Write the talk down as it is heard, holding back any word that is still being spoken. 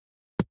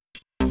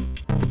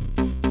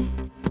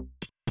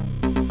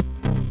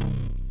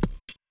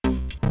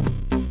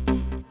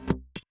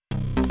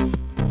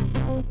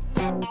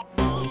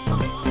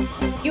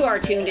You are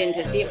tuned in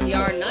to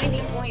CFCR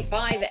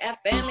 90.5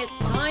 FM. It's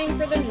time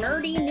for the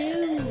nerdy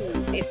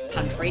news. It's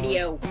Punch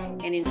Radio.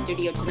 And in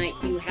studio tonight,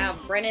 you have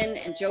Brennan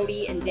and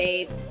Jody and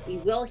Dave. We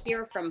will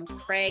hear from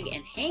Craig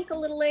and Hank a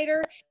little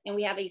later. And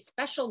we have a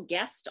special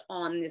guest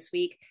on this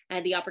week. I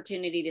had the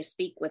opportunity to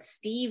speak with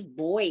Steve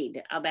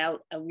Boyd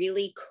about a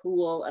really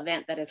cool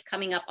event that is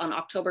coming up on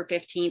October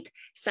 15th,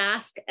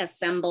 Sask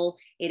Assemble.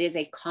 It is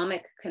a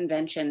comic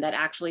convention that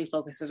actually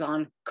focuses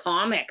on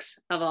comics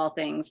of all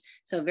things.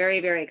 So very,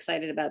 very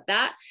excited about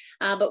that.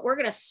 But we're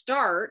going to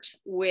start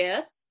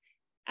with,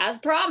 as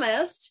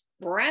promised,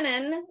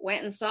 Brennan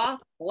went and saw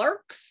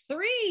Clerks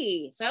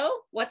 3. So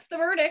what's the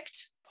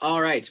verdict? All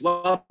right.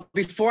 Well,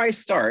 before I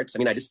start,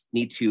 I just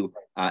need to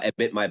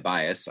admit my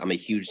bias. I'm a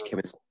huge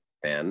Kevin Smith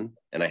fan,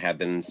 and I have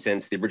been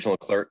since the original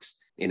Clerks.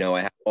 You know,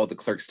 I have all the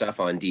Clerks stuff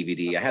on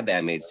DVD. I have the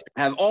animated.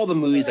 I have all the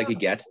movies I could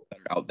get that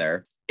are out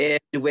there. And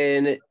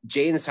when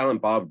Jay and the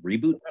Silent Bob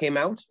reboot came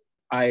out,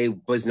 I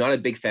was not a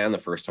big fan the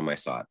first time I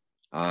saw it.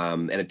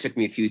 And it took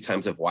me a few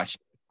times of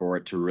watching it for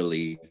it to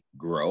really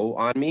grow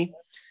on me.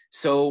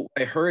 So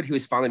I heard he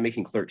was finally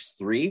making Clerks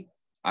 3.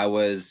 I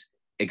was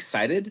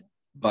excited,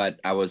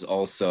 but I was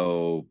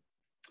also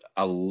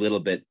a little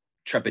bit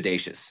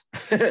trepidatious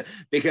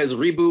because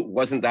reboot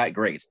wasn't that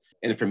great.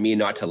 And for me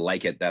not to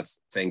like it,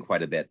 that's saying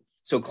quite a bit.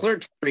 So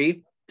Clerks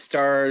 3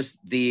 stars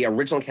the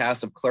original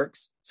cast of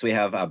Clerks. So we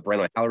have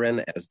Brennan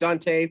O'Halloran as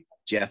Dante,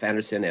 Jeff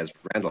Anderson as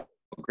Randall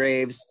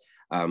Graves,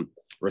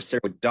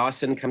 Rosario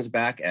Dawson comes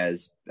back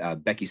as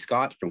Becky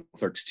Scott from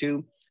Clerks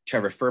 2,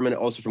 Trevor Furman,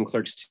 also from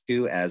Clerks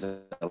 2, as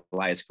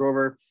Elias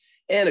Grover.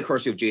 And of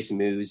course, we have Jason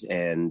Mewes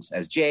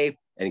as Jay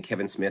and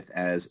Kevin Smith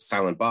as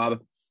Silent Bob.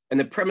 And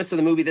the premise of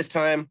the movie this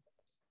time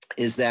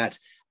is that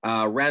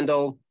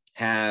Randall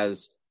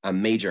has a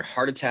major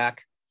heart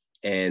attack.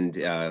 And,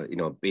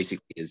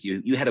 basically is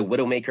you had a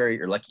widowmaker,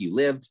 you're lucky you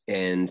lived.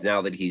 And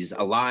now that he's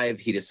alive,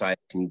 he decides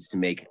he needs to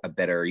make a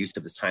better use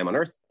of his time on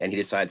Earth. And he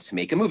decides to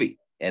make a movie.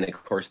 And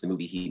of course, the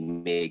movie he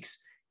makes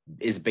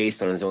is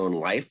based on his own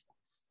life.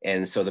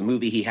 And so the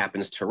movie he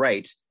happens to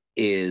write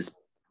is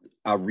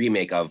a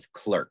remake of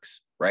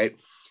Clerks, right?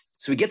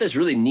 So we get this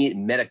really neat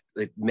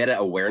meta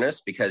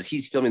awareness because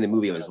he's filming the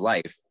movie of his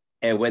life.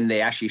 And when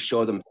they actually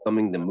show them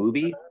filming the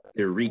movie,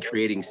 they're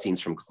recreating scenes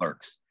from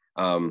Clerks.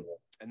 And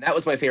that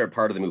was my favorite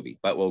part of the movie,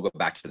 but we'll go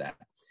back to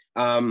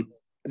that.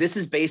 This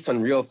is based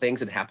on real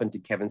things that happened to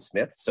Kevin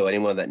Smith. So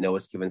anyone that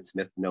knows Kevin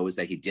Smith knows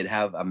that he did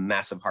have a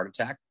massive heart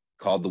attack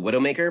called the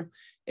Widowmaker,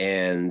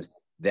 and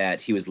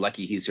that he was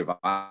lucky he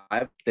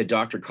survived. The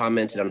doctor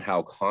commented on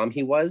how calm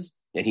he was,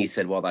 and he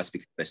said, well, that's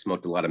because I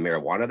smoked a lot of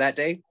marijuana that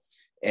day.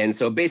 And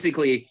so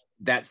basically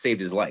that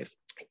saved his life.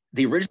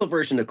 The original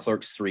version of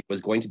Clerks 3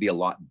 was going to be a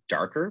lot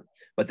darker,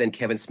 but then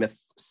Kevin Smith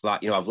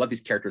thought, I've loved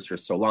these characters for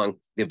so long.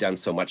 They've done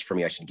so much for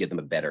me. I should give them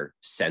a better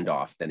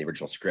send-off than the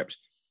original script.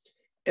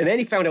 And then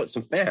he found out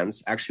some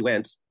fans actually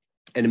went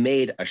and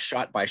made a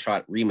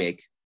shot-by-shot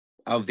remake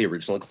of the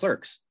original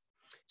Clerks.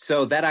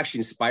 So that actually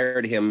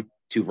inspired him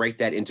to write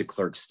that into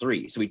Clerks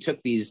 3. So he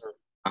took these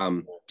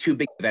two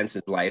big events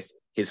in his life,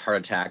 his heart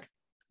attack,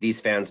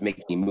 these fans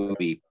making a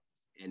movie,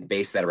 and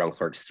based that around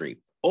Clerks 3.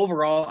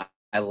 Overall,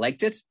 I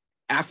liked it.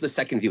 After the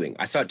second viewing,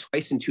 I saw it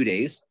twice in 2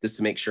 days just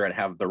to make sure I'd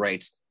have the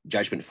right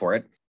judgment for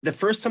it. The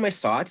first time I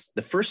saw it,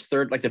 the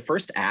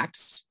first act,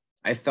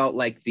 I felt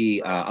like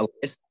the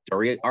Elias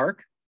story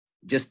arc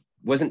just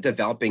wasn't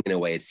developing in a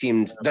way. It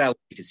seemed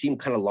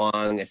kind of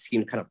long. It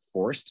seemed kind of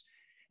forced.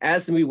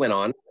 As the movie went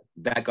on,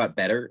 that got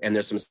better, and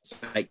there's some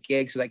side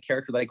gags for that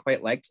character that I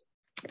quite liked.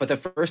 But the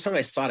first time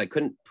I saw it, I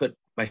couldn't put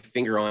my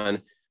finger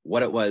on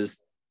what it was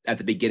at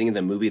the beginning of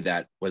the movie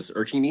that was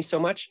irking me so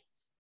much.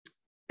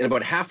 And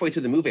about halfway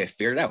through the movie, I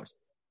figured it out.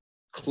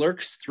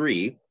 Clerks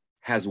 3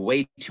 has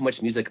way too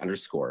much music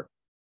underscore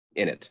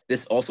in it.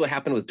 This also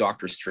happened with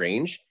Doctor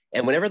Strange.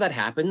 And whenever that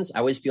happens, I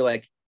always feel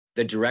like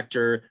the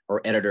director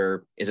or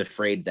editor is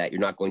afraid that you're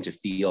not going to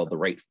feel the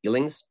right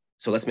feelings.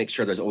 So let's make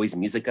sure there's always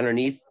music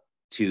underneath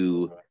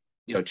to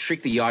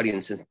trick the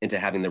audience into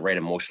having the right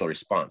emotional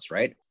response,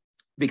 right?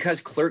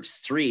 Because Clerks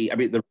 3,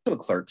 the original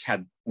Clerks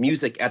had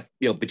music at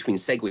between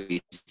segue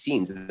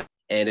scenes, and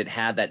it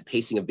had that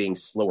pacing of being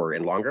slower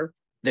and longer.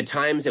 The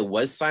times it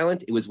was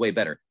silent, it was way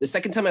better. The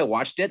second time I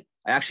watched it,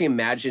 I actually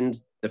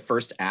imagined the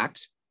first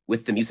act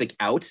with the music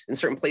out in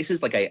certain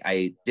places. Like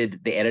I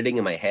did the editing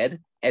in my head,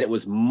 and it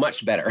was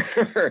much better.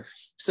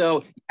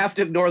 So you have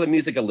to ignore the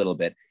music a little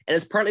bit. And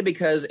it's partly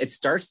because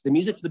the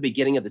music for the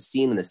beginning of the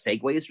scene and the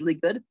segue is really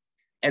good.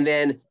 And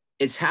then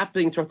it's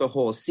happening throughout the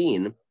whole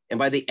scene. And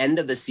by the end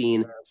of the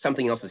scene,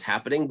 something else is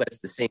happening, but it's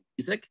the same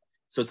music.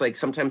 So it's like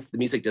sometimes the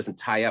music doesn't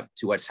tie up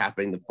to what's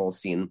happening the full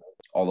scene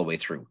all the way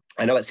through.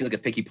 I know that seems like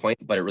a picky point,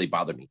 but it really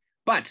bothered me.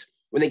 But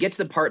when they get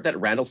to the part that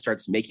Randall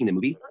starts making the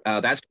movie,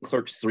 that's when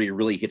Clerks 3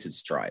 really hits its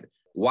stride.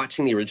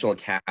 Watching the original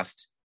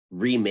cast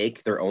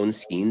remake their own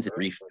scenes and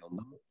refilm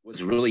them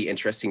was really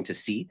interesting to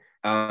see.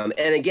 And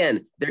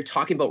again, they're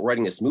talking about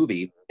writing this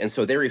movie. And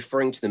so they're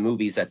referring to the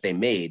movies that they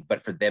made,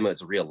 but for them,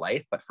 it's real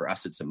life. But for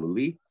us, it's a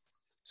movie.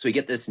 So we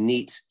get this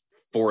neat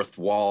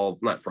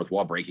not fourth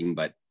wall breaking,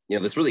 but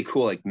this really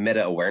cool like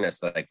meta awareness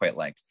that I quite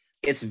liked.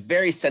 It's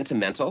very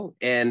sentimental,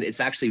 and it's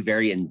actually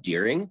very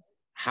endearing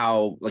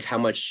how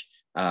much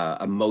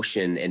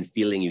emotion and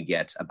feeling you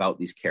get about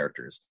these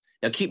characters.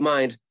 Now, keep in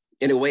mind,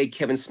 in a way,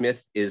 Kevin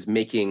Smith is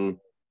making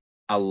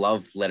a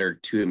love letter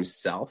to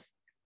himself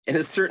in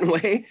a certain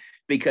way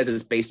because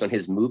it's based on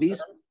his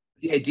movies.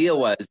 The idea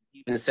was,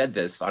 he even said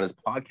this on his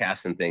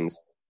podcast and things,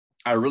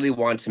 I really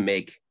want to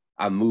make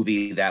a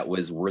movie that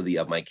was worthy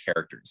of my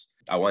characters.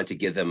 I wanted to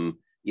give them,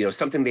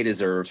 something they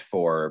deserved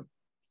for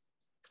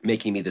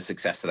making me the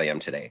success that I am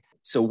today.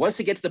 So once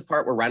it gets to the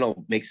part where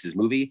Randall makes his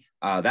movie,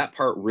 that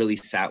part really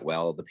sat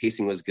well. The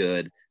pacing was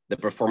good. The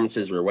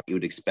performances were what you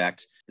would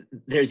expect.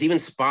 There's even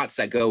spots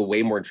that go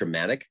way more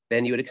dramatic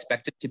than you would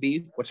expect it to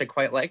be, which I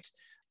quite liked.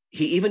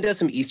 He even does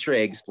some Easter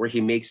eggs where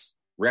he makes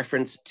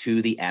reference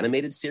to the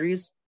animated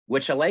series,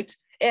 which I liked,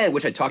 and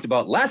which I talked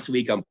about last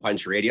week on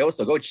Punch Radio.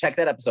 So go check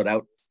that episode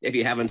out if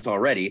you haven't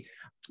already.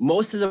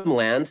 Most of them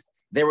land.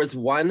 There was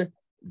one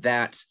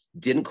that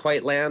didn't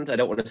quite land. I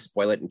don't want to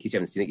spoil it in case you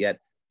haven't seen it yet,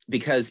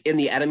 because in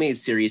the animated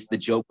series, the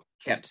joke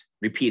kept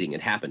repeating.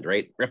 It happened,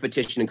 right?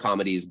 Repetition in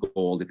comedy is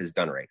gold if it's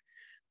done right.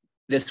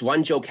 This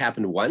one joke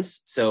happened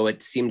once, so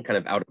it seemed kind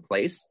of out of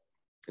place.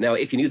 Now,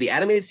 if you knew the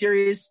animated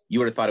series, you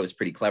would have thought it was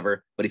pretty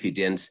clever, but if you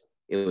didn't,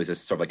 it was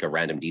just sort of like a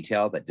random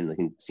detail that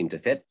didn't seem to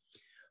fit.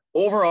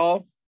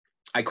 Overall,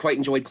 I quite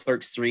enjoyed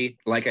Clerks 3.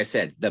 Like I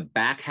said, the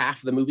back half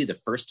of the movie, the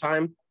first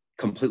time,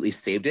 completely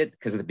saved it,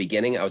 because at the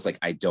beginning, I was like,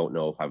 I don't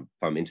know if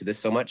I'm into this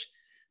so much.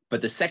 But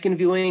the second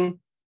viewing,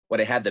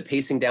 when I had the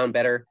pacing down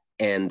better,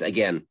 and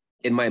again,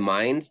 in my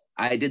mind,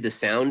 I did the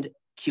sound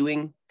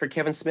cueing for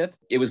Kevin Smith.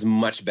 It was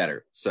much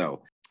better.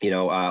 So,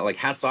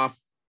 hats off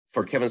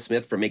for Kevin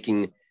Smith for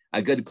making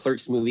a good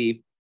Clerks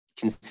movie,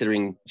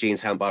 considering Jay and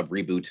Silent Bob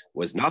Reboot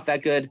was not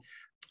that good.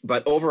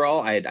 But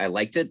overall, I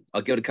liked it.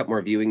 I'll give it a couple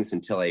more viewings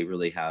until I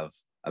really have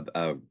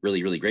a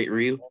really, really great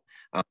review.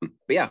 But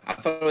yeah, I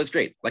thought it was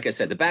great. Like I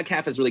said, the back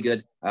half is really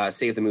good.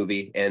 Saved the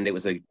movie, and it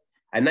was a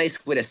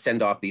nice way to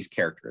send off these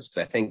characters,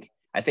 because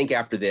I think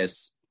after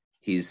this,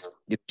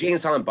 Jay and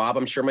Silent Bob,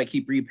 I'm sure, might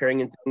keep reappearing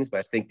in things, but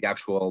I think the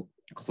actual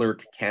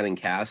Clerk canon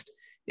cast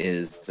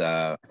is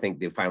I think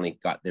they finally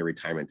got their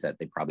retirement that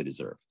they probably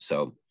deserve.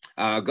 So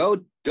go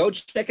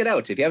check it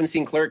out. If you haven't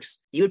seen Clerks,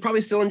 you would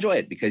probably still enjoy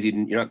it, because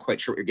you're not quite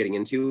sure what you're getting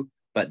into,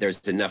 but there's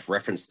enough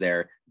reference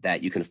there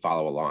that you can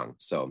follow along.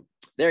 So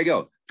there you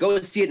go. Go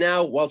see it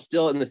now while it's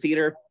still in the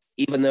theater,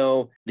 even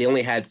though they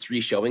only had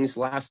 3 showings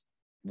last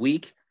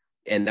week,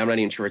 and I'm not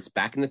even sure it's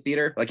back in the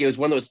theater. Like, it was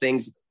one of those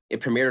things,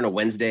 it premiered on a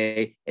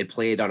Wednesday, it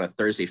played on a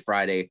Thursday,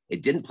 Friday,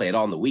 it didn't play at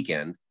all on the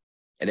weekend,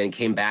 and then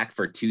came back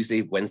for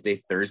Tuesday, Wednesday,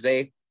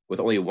 Thursday with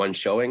only 1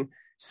 showing.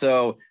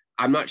 So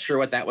I'm not sure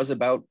what that was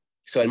about.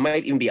 So it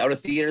might even be out of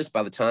theaters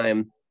by the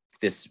time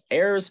this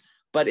airs,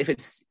 but if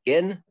it's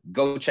in,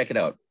 go check it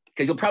out,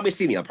 because you'll probably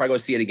see me. I'll probably go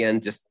see it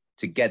again just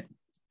to get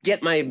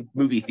my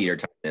movie theater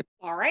time in.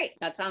 All right.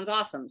 That sounds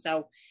awesome.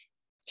 So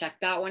check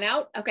that one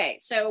out. Okay.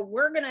 So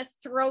we're going to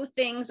throw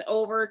things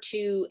over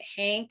to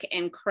Hank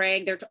and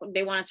Craig.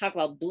 They want to talk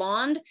about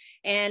Blonde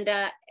and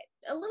a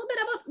little bit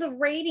about the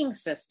rating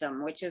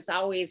system, which is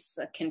always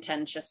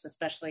contentious,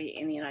 especially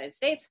in the United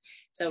States.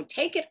 So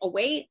take it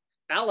away,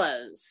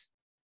 fellas.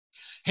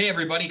 Hey,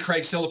 everybody.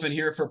 Craig Silliphant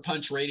here for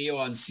Punch Radio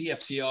on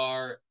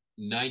CFCR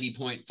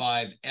 90.5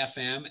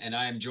 FM, and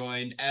I am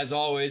joined, as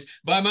always,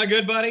 by my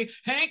good buddy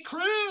Hank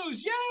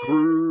Cruz.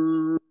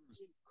 Yay!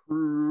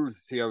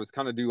 Cruise. See, I was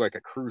kind of do like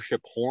a cruise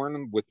ship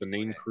horn with the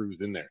name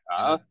Cruise in there.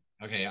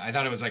 Okay, I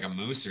thought it was like a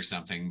moose or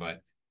something,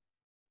 but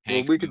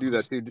Hank, well, we could do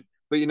that too.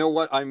 But you know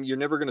what? You're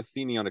never going to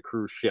see me on a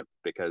cruise ship,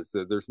 because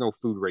there's no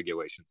food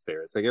regulations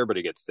there. It's like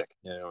everybody gets sick.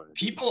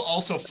 People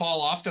also fall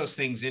off those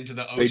things into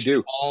the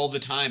ocean all the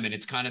time, and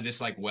it's kind of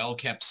this like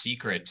well-kept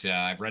secret.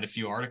 I've read a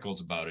few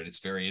articles about it. It's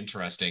very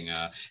interesting,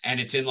 and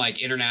it's in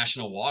like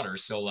international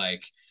waters. So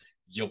like,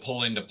 you'll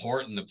pull into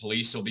port, and the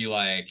police will be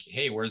like,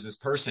 "Hey, where's this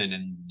person?"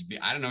 And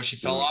I don't know, she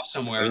fell off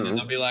somewhere, and then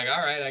they'll be like,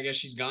 "All right, I guess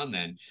she's gone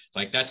then."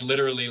 Like, that's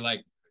literally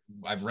like,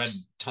 I've read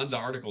tons of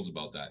articles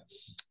about that.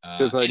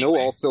 Because I know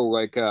also,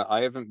 like, I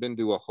haven't been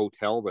to a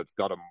hotel that's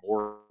got a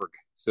morgue.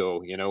 So,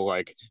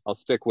 like, I'll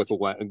stick with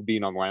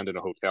being on land in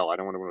a hotel. I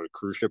don't want to go to a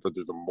cruise ship if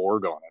there's a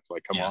morgue on it.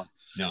 Like, come on.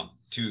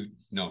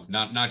 No,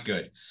 not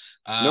good.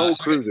 No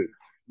cruises.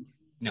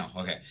 No.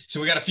 Okay.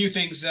 So we got a few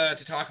things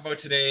to talk about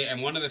today.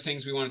 And one of the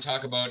things we want to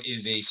talk about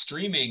is a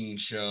streaming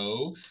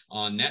show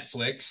on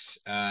Netflix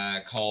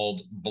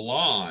called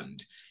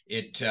Blonde.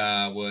 It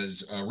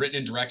was written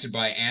and directed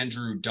by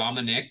Andrew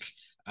Dominic,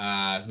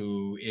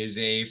 who is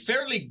a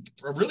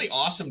really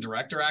awesome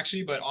director,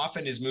 actually, but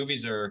often his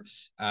movies are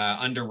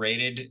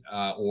underrated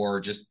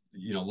or just,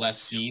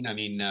 less seen. I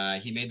mean,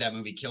 he made that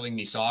movie Killing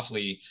Me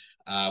Softly,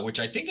 which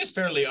I think is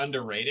fairly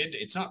underrated.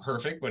 It's not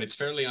perfect, but it's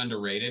fairly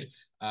underrated.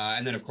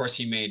 And then, of course,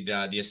 he made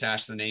The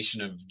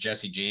Assassination of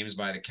Jesse James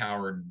by the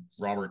coward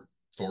Robert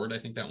Ford, I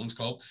think that one's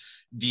called.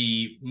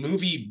 The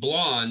movie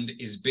Blonde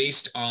is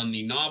based on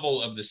the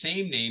novel of the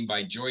same name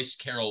by Joyce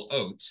Carol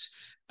Oates.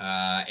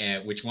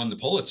 which won the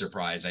Pulitzer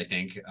Prize, I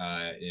think,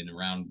 in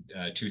around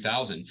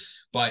 2000.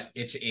 But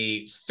it's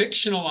a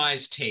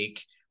fictionalized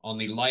take on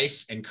the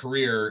life and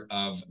career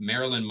of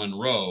Marilyn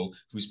Monroe,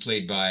 who's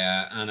played by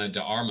Ana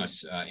de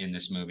Armas in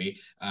this movie.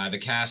 The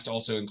cast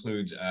also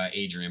includes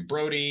Adrian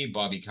Brody,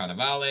 Bobby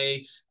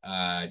Cannavale,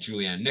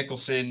 Julianne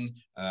Nicholson,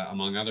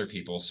 among other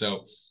people.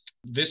 So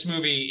this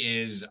movie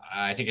is,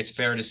 I think it's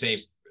fair to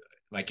say,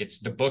 like, it's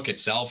the book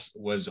itself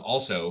was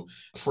also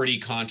pretty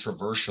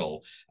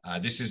controversial.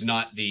 This is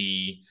not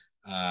the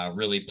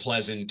really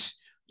pleasant,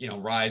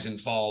 rise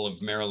and fall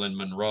of Marilyn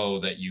Monroe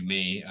that you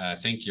may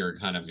think you're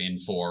kind of in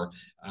for.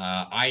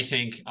 I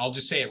think I'll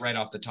just say it right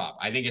off the top.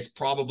 I think it's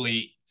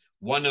probably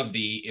one of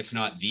the, if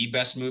not the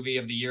best movie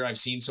of the year I've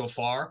seen so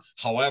far.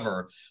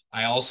 However,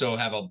 I also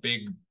have a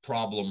big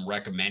problem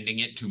recommending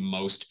it to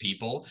most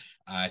people.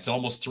 It's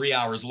almost 3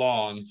 hours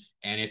long,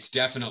 and it's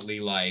definitely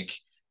like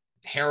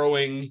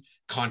harrowing,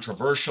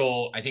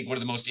 controversial. I think one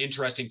of the most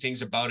interesting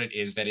things about it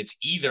is that it's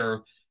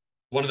either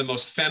one of the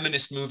most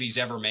feminist movies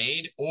ever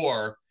made,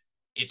 or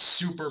it's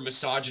super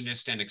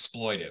misogynist and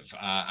exploitive.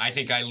 I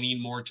think I lean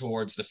more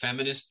towards the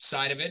feminist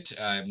side of it,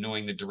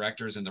 knowing the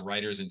directors and the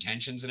writers'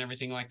 intentions and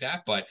everything like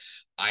that. But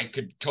I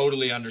could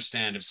totally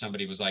understand if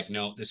somebody was like,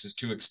 no, this is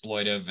too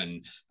exploitive,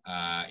 and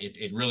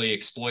it really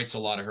exploits a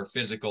lot of her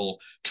physical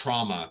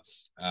trauma,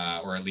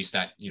 or at least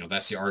that,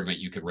 that's the argument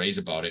you could raise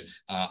about it.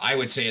 I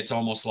would say it's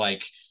almost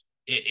like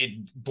it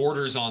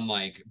borders on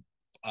like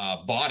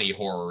body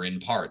horror in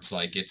parts.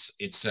 Like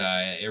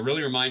it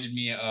really reminded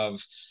me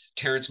of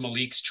Terrence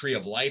Malick's Tree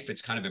of Life.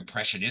 It's kind of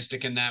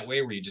impressionistic in that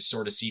way, where you just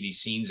sort of see these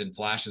scenes and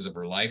flashes of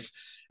her life.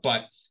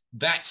 But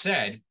that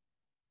said,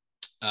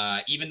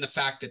 even the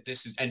fact that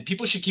this is, and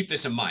people should keep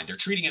this in mind, they're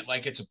treating it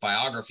like it's a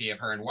biography of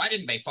her, and why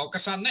didn't they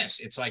focus on this?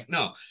 It's like,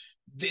 no,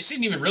 this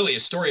isn't even really a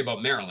story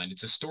about Marilyn.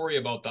 It's a story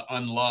about the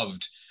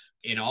unloved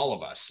in all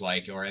of us,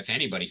 like, or if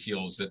anybody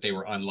feels that they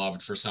were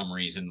unloved for some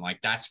reason,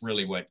 like that's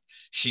really what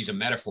she's a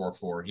metaphor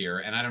for here.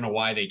 And I don't know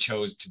why they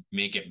chose to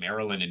make it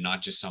Marilyn and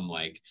not just some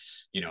like,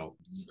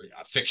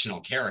 a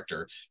fictional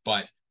character.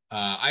 But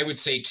I would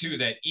say too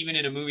that even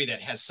in a movie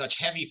that has such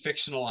heavy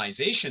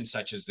fictionalization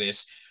such as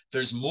this,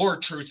 there's more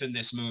truth in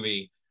this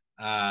movie,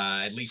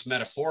 at least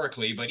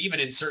metaphorically, but even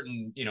in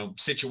certain,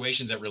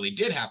 situations that really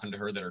did happen to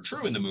her that are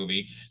true in the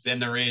movie, than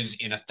there is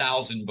in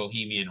 1,000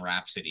 Bohemian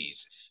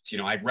Rhapsodies.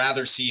 So, I'd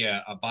rather see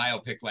a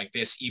biopic like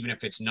this, even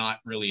if it's not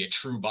really a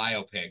true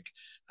biopic,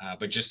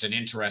 but just an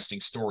interesting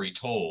story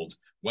told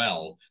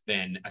well,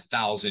 than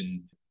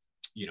 1,000,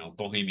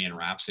 Bohemian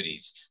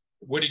Rhapsodies.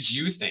 What did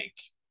you think,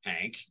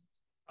 Hank?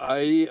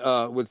 I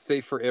would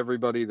say for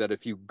everybody that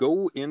if you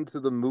go into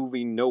the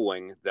movie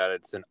knowing that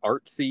it's an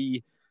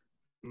artsy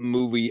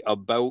movie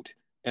about,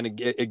 and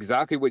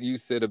exactly what you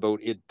said about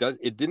it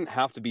didn't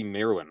have to be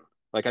Marilyn.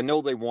 Like, I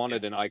know they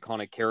wanted an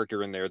iconic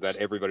character in there that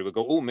everybody would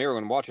go, oh,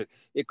 Marilyn, watch it.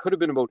 It could have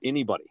been about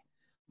anybody,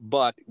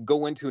 but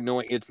go into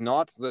knowing it's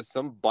not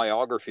some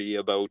biography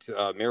about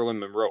Marilyn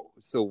Monroe.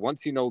 So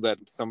once you know that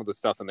some of the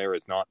stuff in there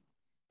is not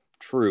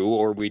true,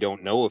 or we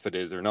don't know if it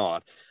is or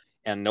not,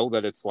 and know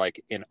that it's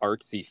like an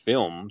artsy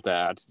film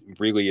that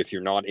really, if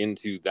you're not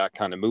into that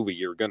kind of movie,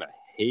 you're gonna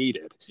hate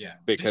it. Yeah,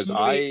 because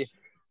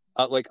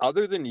like,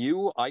 other than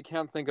you, I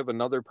can't think of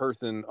another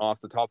person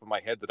off the top of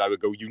my head that I would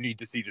go, you need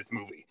to see this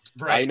movie.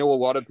 Right. I know a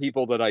lot of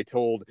people that I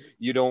told,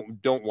 you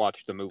don't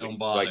watch the movie. Don't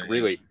bother, like,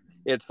 really.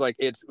 Yeah. It's like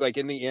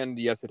in the end,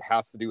 yes, it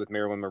has to do with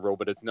Marilyn Monroe,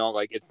 but it's not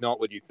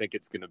what you think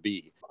it's going to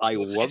be.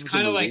 It's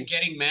kind of like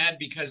getting mad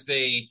because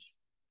they,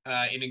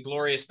 in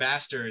Inglourious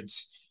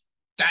Bastards,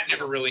 that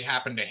never really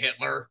happened to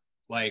Hitler.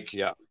 Like,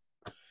 yeah.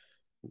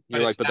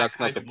 You're like, but that's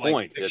not the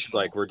point. It's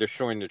like, we're just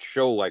showing to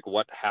show like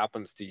what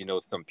happens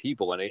to, some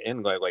people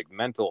and like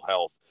mental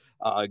health,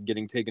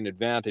 getting taken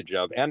advantage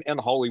of, and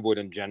Hollywood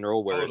in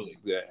general, where totally.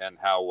 And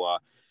how,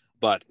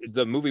 but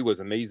the movie was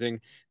amazing.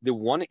 The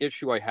one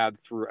issue I had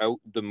throughout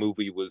the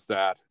movie was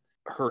that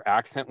her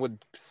accent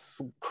would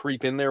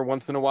creep in there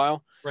once in a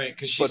while. Right,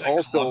 because she's like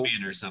also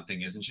Colombian or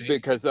something, isn't she?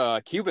 Because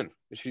Cuban.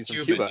 She's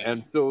from Cuba. Yeah.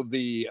 And so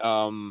the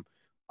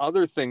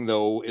other thing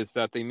though is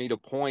that they made a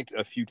point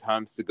a few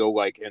times to go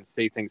like and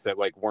say things that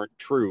like weren't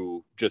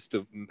true just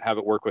to have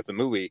it work with the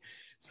movie.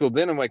 So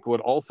then I'm like, what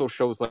also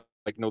shows like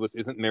no, this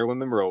isn't Marilyn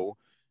Monroe.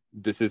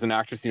 This is an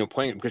actress,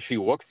 playing it because she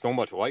looks so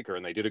much like her,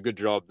 and they did a good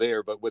job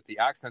there. But with the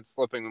accent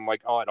slipping, I'm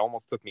like, oh, it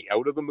almost took me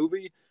out of the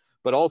movie.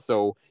 But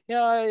also,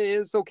 yeah,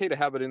 it's okay to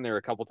have it in there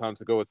a couple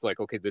times ago. It's like,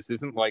 okay, this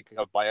isn't like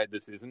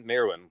this isn't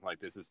Marilyn. Like,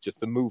 this is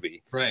just a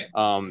movie. Right.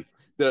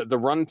 The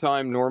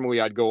runtime, normally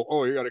I'd go,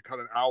 oh, you got to cut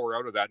an hour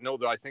out of that. No,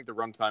 I think the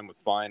runtime was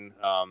fine.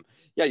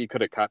 Yeah, you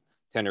could have cut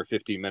 10 or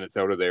 15 minutes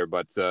out of there,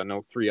 but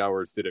no, 3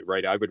 hours did it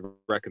right. I would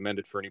recommend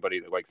it for anybody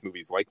that likes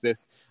movies like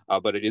this,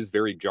 but it is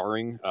very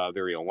jarring,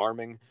 very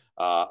alarming,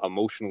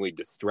 emotionally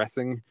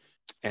distressing.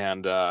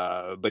 And,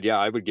 but yeah,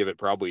 I would give it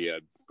probably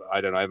I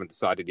don't know, I haven't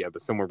decided yet,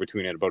 but somewhere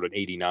between about an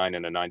 89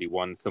 and a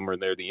 91, somewhere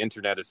there. The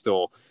internet is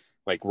still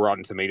like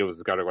Rotten Tomatoes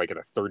has got it like at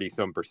a 30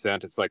 some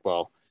percent. It's like,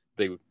 well,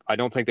 I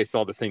don't think they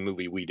saw the same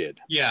movie we did.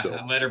 Yeah, So.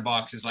 and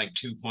Letterbox is like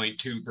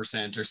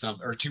 2.2% or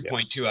something, or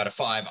 2.2 out of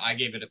 5. I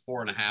gave it a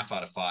 4.5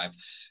 out of 5.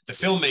 The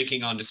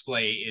filmmaking on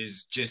display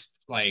is just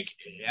like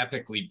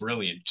epically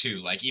brilliant too.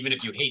 Like even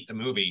if you hate the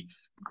movie,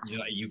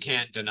 you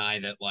can't deny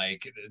that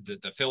like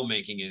the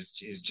filmmaking is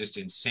just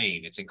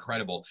insane. It's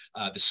incredible.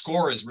 The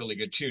score is really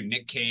good too.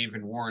 Nick Cave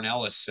and Warren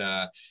Ellis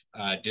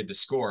did the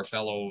score.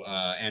 Fellow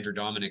Andrew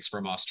Dominics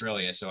from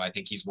Australia, so I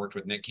think he's worked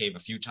with Nick Cave a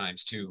few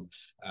times too.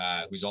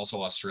 Who's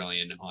also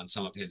Australian on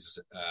some of his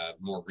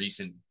more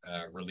recent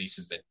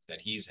releases that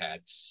he's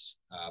had.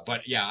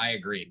 But yeah, I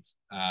agree.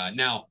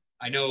 Now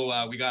I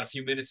know we got a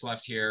few minutes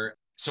left here.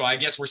 So I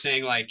guess we're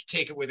saying like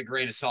take it with a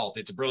grain of salt.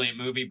 It's a brilliant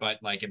movie, but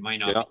like it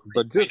might not. Yeah,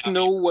 but just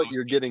know what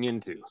you're getting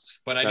into.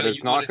 But I know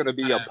it's not going to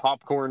be a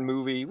popcorn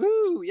movie.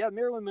 Woo, yeah,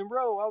 Marilyn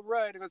Monroe. All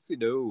right, let's see.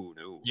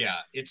 No. Yeah,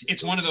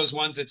 it's one of those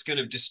ones that's going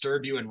to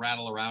disturb you and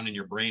rattle around in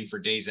your brain for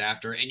days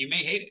after, and you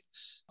may hate it.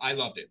 I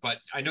loved it, but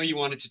I know you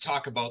wanted to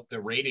talk about the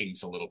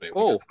ratings a little bit.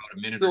 Oh,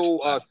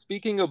 so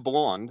speaking of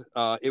Blonde,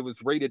 it was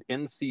rated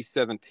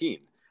NC-17.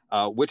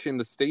 Which in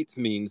the States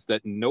means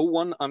that no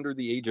one under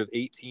the age of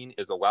 18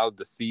 is allowed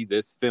to see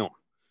this film.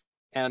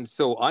 And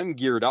so I'm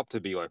geared up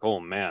to be like, oh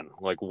man,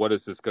 like what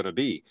is this going to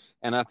be?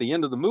 And at the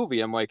end of the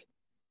movie, I'm like,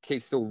 okay,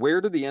 so where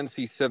did the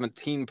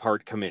NC-17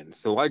 part come in?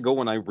 So I go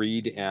and I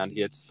read, and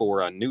it's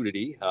for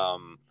nudity.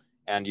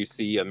 And you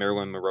see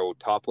Marilyn Monroe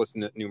topless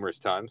numerous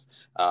times.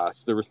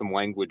 So there was some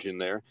language in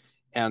there.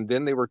 And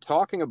then they were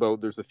talking about,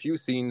 there's a few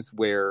scenes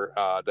where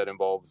that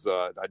involves,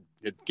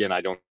 again,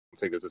 I don't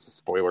think this is a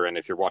spoiler, and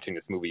if you're watching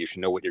this movie, you should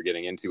know what you're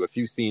getting into. A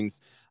few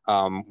scenes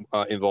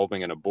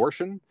involving an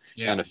abortion,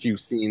 and a few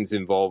scenes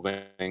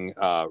involving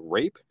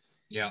rape.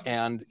 Yeah.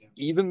 And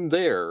even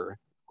there,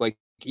 like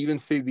even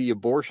say the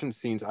abortion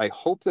scenes, I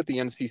hope that the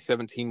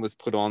NC-17 was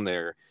put on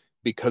there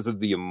because of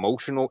the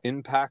emotional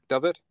impact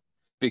of it,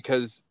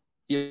 because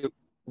it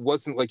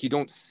wasn't like you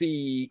don't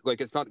see, like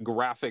it's not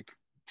graphic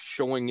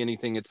showing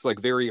anything. It's like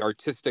very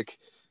artistic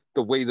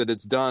the way that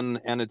it's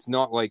done, and it's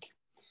not like,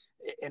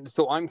 and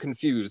so I'm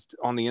confused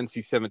on the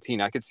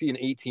NC-17. I could see an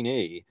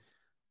 18A,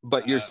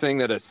 but you're saying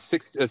that a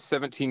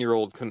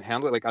 17-year-old couldn't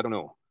handle it? Like, I don't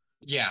know.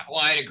 Yeah, well,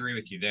 I'd agree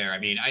with you there. I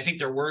mean, I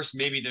think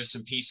maybe there's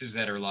some pieces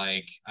that are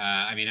like,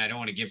 I mean, I don't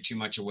want to give too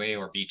much away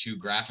or be too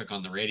graphic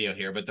on the radio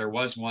here, but there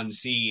was one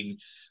scene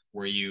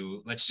where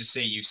let's just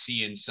say you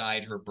see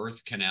inside her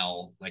birth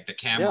canal, like the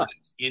camera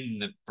is in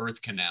the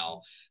birth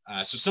canal.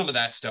 So some of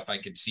that stuff I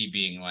could see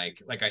being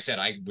like I said,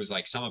 I was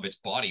like, some of it's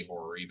body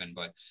horror even,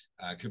 but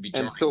could be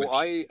jarring. And so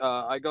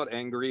I got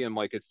angry, and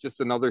like, it's just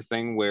another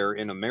thing where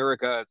in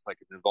America, it's like,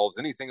 if it involves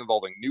anything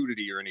involving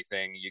nudity or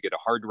anything, you get a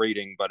hard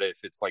rating. But if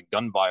it's like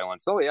gun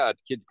violence, oh yeah,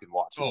 kids can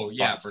watch it. Oh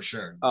yeah, for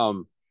sure.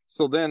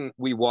 So then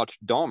we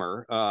watched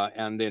Dahmer,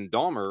 and then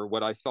Dahmer,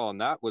 what I saw in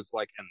that was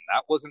like, and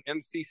that wasn't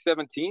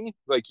NC-17?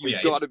 Like,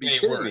 you've got to be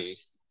kidding me.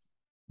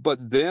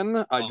 But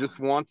then I just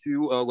want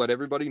to let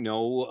everybody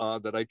know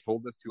that I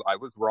told this I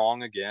was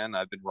wrong again.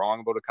 I've been wrong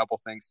about a couple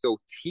things. So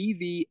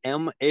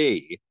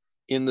TVMA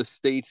in the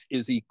States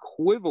is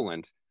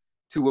equivalent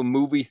to a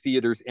movie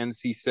theater's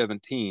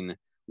NC-17,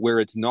 where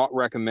it's not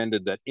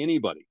recommended that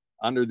anybody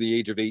under the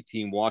age of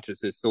 18 watches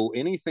this. So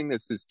anything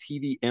that says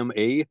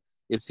TVMA,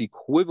 it's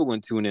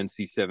equivalent to an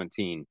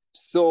NC-17.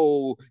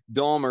 So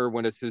Dahmer,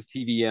 when it says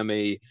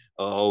TVMA,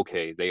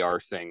 okay, they are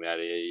saying that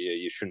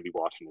you shouldn't be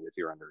watching it if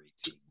you're under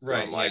 18. So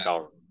right. I'm like,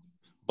 oh.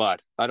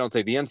 But I don't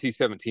think the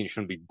NC-17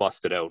 shouldn't be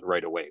busted out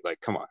right away.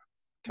 Like, come on.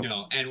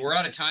 No, and we're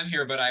out of time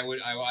here, but I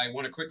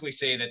want to quickly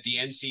say that the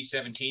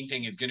NC-17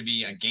 thing is going to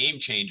be a game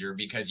changer,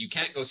 because you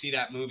can't go see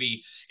that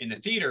movie in the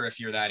theater if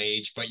you're that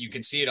age, but you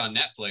can see it on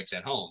Netflix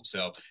at home.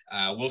 So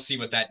we'll see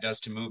what that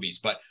does to movies.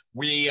 But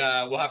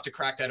we'll have to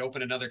crack that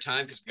open another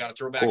time, because we got to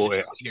throw back to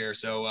Jody here.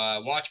 So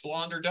watch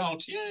Blonde or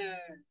don't. Yeah.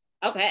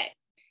 Okay.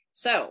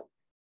 So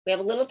we have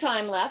a little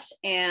time left,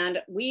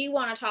 and we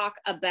want to talk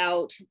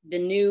about the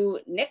new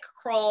Nick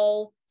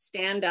Kroll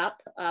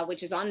stand-up,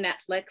 which is on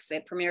Netflix.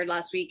 It premiered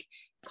last week,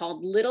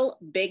 called Little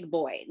Big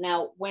Boy.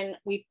 Now, when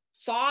we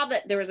saw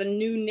that there was a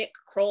new Nick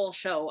Kroll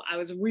show, I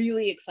was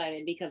really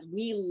excited, because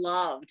we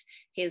loved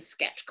his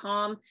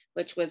Sketchcom,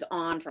 which was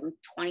on from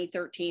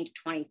 2013 to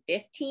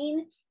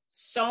 2015.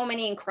 So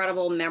many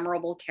incredible,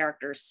 memorable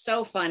characters,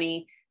 so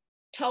funny,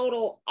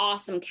 total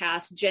awesome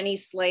cast. Jenny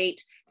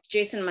Slate,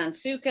 Jason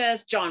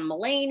Mantzoukas, John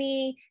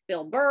Mulaney,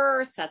 Bill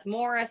Burr, Seth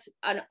Morris,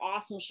 an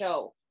awesome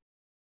show.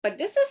 But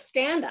this is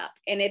stand-up,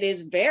 and it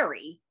is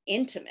very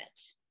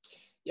intimate.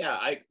 Yeah,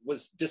 I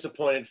was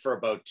disappointed for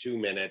about 2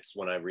 minutes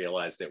when I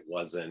realized it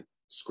wasn't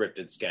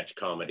scripted sketch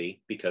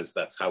comedy, because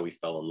that's how we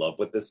fell in love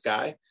with this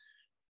guy.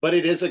 But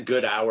it is a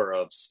good hour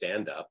of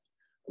stand-up,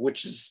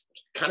 which is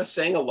kind of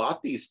saying a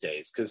lot these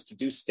days, because to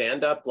do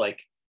stand-up,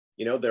 like,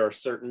 you know, there are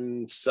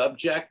certain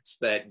subjects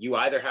that you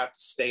either have to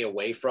stay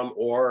away from,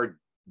 or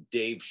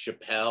Dave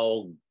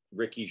Chappelle,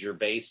 Ricky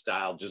Gervais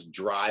style, just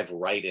drive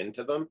right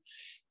into them.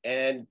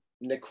 And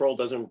Nick Kroll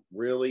doesn't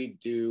really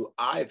do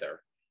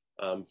either.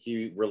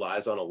 He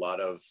relies on a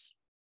lot of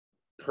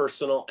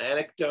personal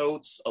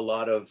anecdotes, a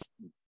lot of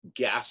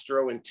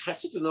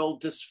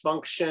gastrointestinal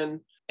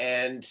dysfunction.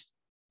 And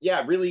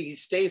yeah, really, he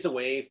stays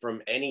away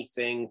from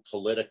anything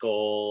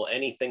political,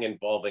 anything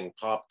involving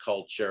pop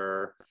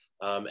culture,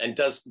 and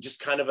does just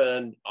kind of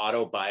an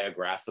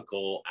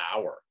autobiographical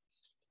hour.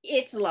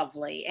 It's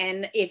lovely.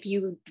 And if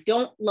you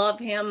don't love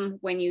him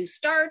when you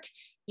start,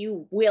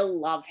 you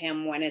will love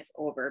him when it's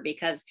over,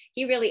 because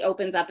he really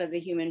opens up as a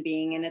human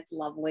being, and it's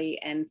lovely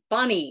and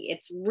funny.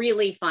 It's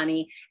really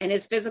funny. And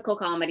his physical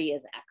comedy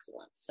is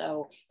excellent.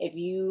 So if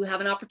you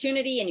have an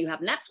opportunity and you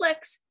have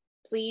Netflix,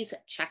 please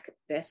check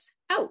this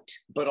out.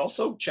 But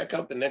also check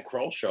out the Nick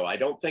Kroll show. I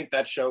don't think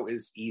that show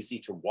is easy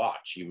to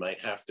watch. You might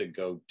have to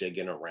go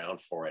digging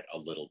around for it a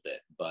little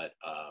bit, but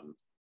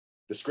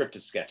the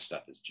scripted sketch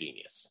stuff is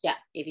genius. Yeah,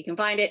 if you can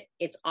find it,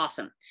 it's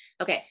awesome.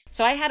 Okay,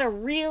 so I had a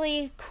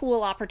really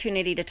cool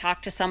opportunity to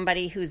talk to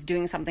somebody who's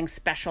doing something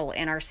special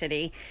in our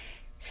city.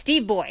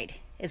 Steve Boyd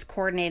is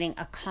coordinating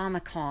a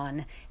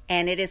Comic-Con,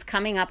 and it is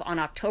coming up on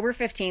October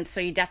 15th, so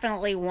you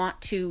definitely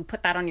want to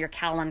put that on your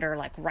calendar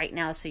like right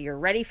now so you're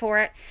ready for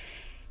it.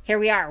 Here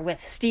we are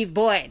with Steve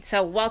Boyd.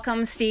 So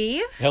welcome,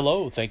 Steve.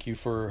 Hello, thank you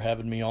for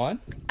having me on.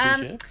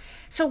 Appreciate it.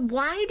 So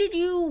why did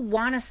you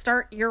want to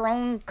start your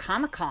own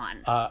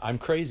Comic-Con? I'm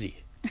crazy.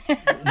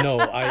 No,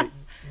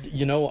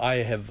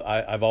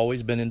 I've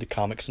always been into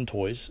comics and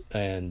toys,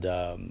 and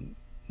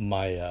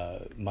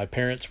my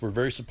parents were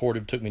very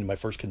supportive. Took me to my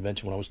first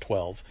convention when I was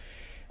 12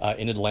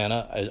 in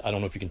Atlanta. I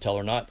don't know if you can tell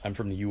or not. I'm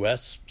from the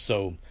U.S.,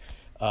 so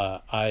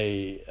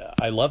I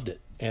loved it,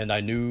 and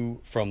I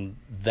knew from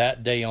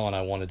that day on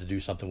I wanted to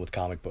do something with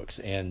comic books.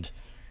 And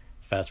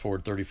fast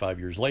forward 35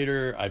 years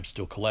later, I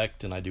still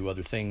collect and I do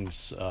other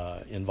things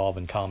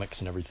involving comics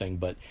and everything.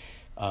 But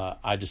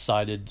I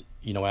decided,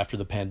 after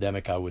the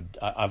pandemic,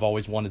 I've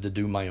always wanted to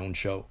do my own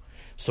show.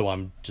 So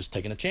I'm just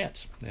taking a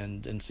chance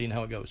and seeing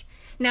how it goes.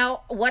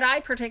 Now, what I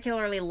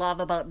particularly love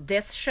about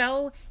this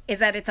show is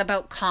that it's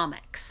about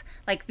comics.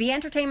 Like, the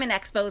entertainment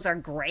expos are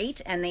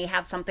great and they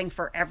have something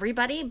for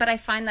everybody, but I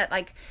find that,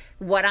 like,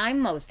 what I'm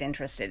most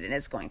interested in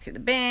is going through the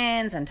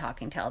bins and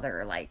talking to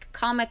other, like,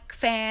 comic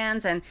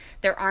fans, and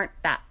there aren't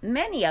that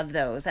many of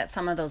those at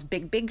some of those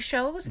big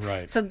shows.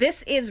 Right. So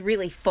this is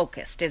really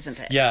focused, isn't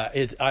it? Yeah,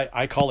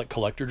 I call it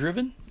collector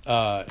driven.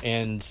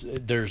 And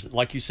there's,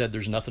 like you said,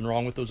 there's nothing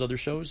wrong with those other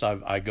shows.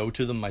 I go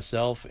to them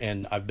myself,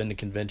 and I've been to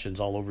conventions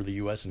all over the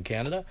U.S. and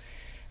Canada,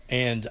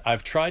 and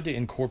I've tried to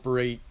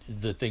incorporate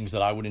the things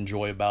that I would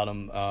enjoy about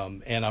them.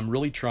 And I'm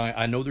really trying.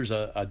 I know there's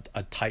a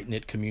tight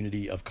knit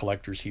community of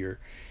collectors here.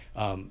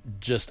 I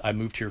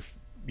moved here,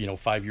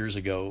 5 years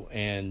ago,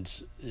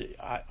 and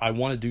I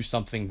want to do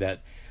something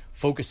that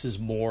focuses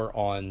more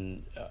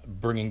on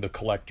bringing the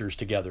collectors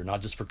together,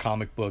 not just for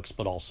comic books,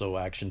 but also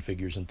action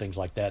figures and things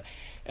like that.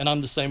 And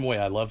I'm the same way.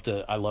 I love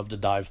to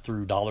dive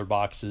through dollar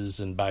boxes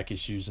and back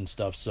issues and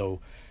stuff. So,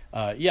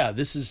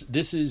 this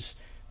is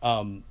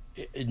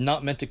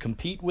not meant to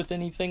compete with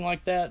anything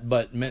like that,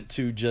 but meant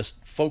to just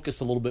focus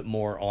a little bit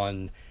more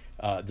on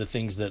the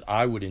things that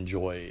I would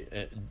enjoy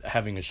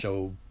having a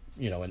show,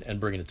 and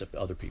bringing it to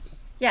other people.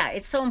 Yeah,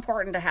 it's so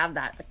important to have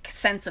that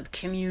sense of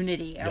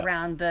community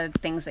around the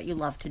things that you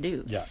love to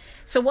do. Yeah.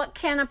 So what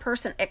can a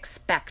person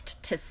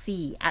expect to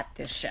see at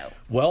this show?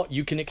 Well,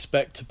 you can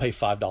expect to pay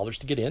 $5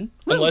 to get in.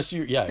 Woo! Unless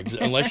you're,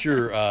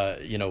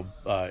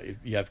 if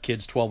you have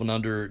kids 12 and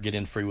under, get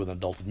in free with an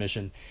adult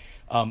admission.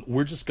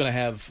 We're just going to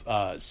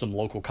have some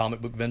local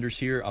comic book vendors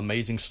here.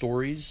 Amazing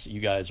Stories. You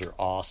guys are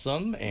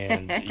awesome,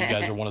 and you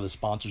guys are one of the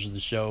sponsors of the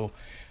show.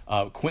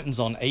 Quentin's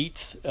on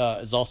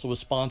 8th is also a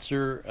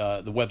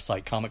sponsor. The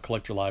website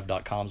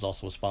comiccollectorlive.com is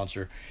also a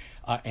sponsor.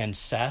 And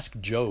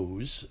Sask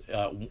Joe's,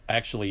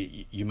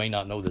 actually, you may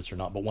not know this or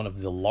not, but one of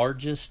the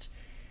largest,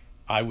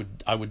 I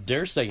would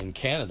dare say in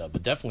Canada,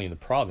 but definitely in the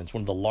province,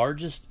 one of the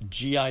largest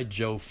G.I.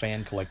 Joe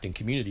fan collecting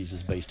communities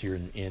is based here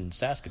in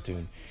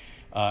Saskatoon.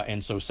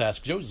 And so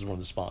Sask Joe's is one of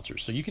the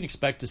sponsors. So you can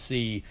expect to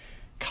see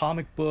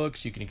comic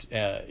books, you can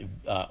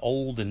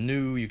old and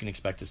new. You can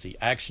expect to see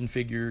action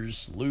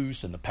figures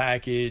loose in the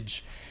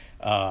package.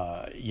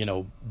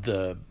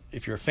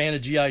 If you're a fan of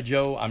G.I.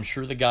 Joe, I'm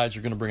sure the guys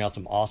are going to bring out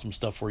some awesome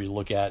stuff for you to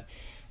look at.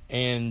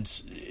 And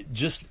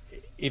just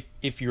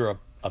if you're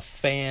a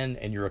fan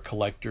and you're a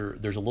collector,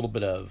 there's a little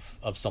bit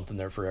of something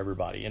there for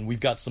everybody. And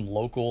we've got some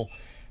local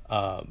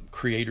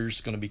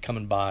creators going to be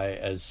coming by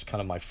as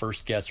kind of my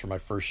first guest for my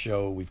first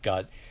show. We've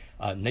got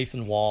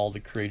Nathan Wall, the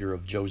creator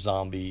of Joe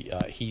Zombie.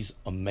 He's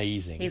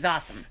amazing. He's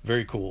awesome.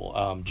 Very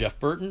cool. Jeff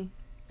Burton.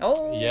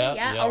 Oh,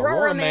 yeah.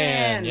 Aurora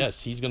Man.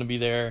 Yes, he's going to be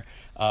there.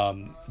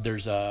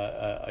 There's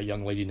a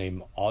young lady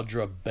named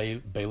Audra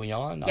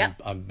Balion.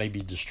 Yep. I'm maybe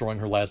destroying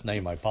her last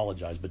name. I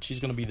apologize, but she's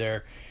going to be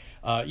there.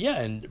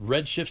 And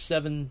Redshift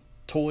 7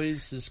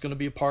 Toys is going to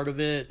be a part of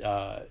it.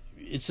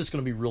 it's just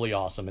going to be really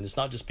awesome. And it's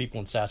not just people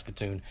in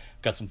Saskatoon.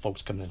 I've got some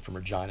folks coming in from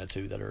Regina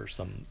too that are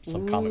some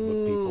comic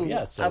book people.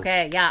 Yeah. So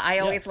okay. Yeah. I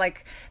always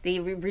like the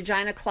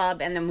Regina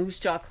Club and the Moose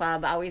Jaw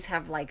Club. I always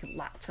have like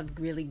lots of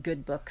really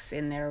good books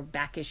in their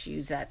back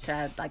issues at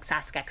like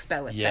Sask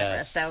Expo, etc.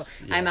 Yes,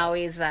 so yeah. I'm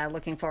always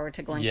looking forward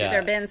to going through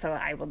their bin. So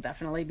I will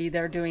definitely be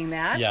there doing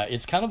that. Yeah.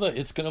 It's going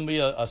to be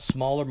a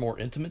smaller, more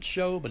intimate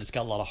show, but it's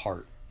got a lot of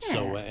heart. Yeah.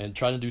 So, and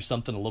trying to do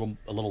something a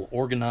little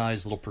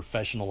organized, a little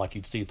professional, like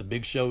you'd see at the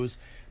big shows,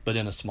 but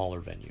in a smaller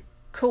venue.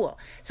 Cool.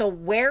 So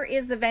where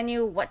is the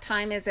venue? What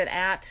time is it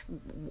at?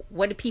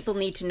 What do people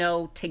need to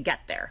know to get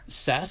there?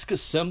 Sask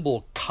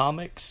Assemble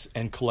Comics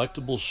and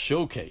Collectibles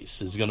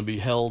Showcase is going to be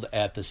held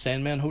at the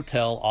Sandman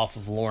Hotel off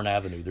of Lorne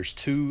Avenue. There's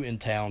 2 in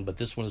town, but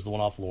this one is the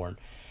one off Lorne.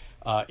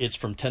 It's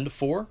from 10 to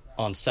 4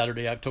 on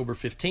Saturday, October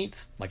 15th.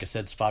 Like I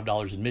said, it's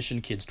 $5 admission.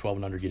 Kids 12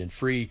 and under get in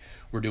free.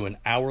 We're doing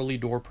hourly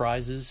door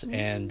prizes,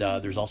 and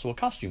there's also a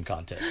costume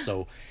contest.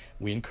 So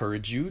we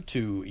encourage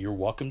you're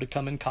welcome to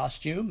come in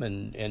costume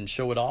and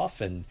show it off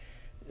and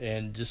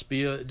just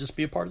be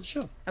a part of the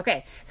show.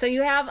 Okay, so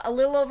you have a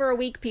little over a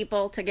week,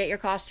 people, to get your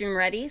costume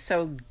ready.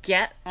 So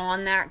get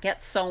on that,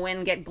 get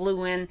sewing, get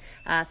gluing,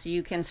 so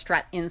you can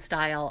strut in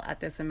style at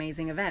this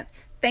amazing event.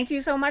 Thank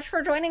you so much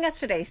for joining us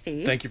today,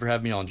 Steve. Thank you for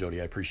having me on,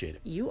 Jody. I appreciate it.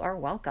 You are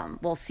welcome.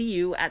 We'll see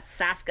you at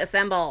Sask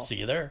Assemble. See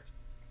you there.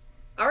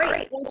 All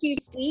right. Thank you,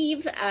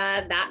 Steve.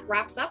 That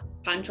wraps up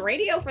Punch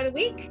Radio for the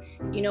week.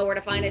 You know where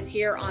to find us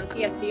here on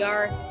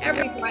CFCR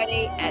every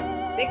Friday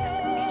at 6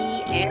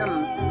 p.m.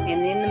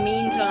 And in the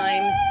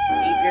meantime,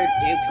 keep your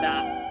dukes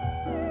up.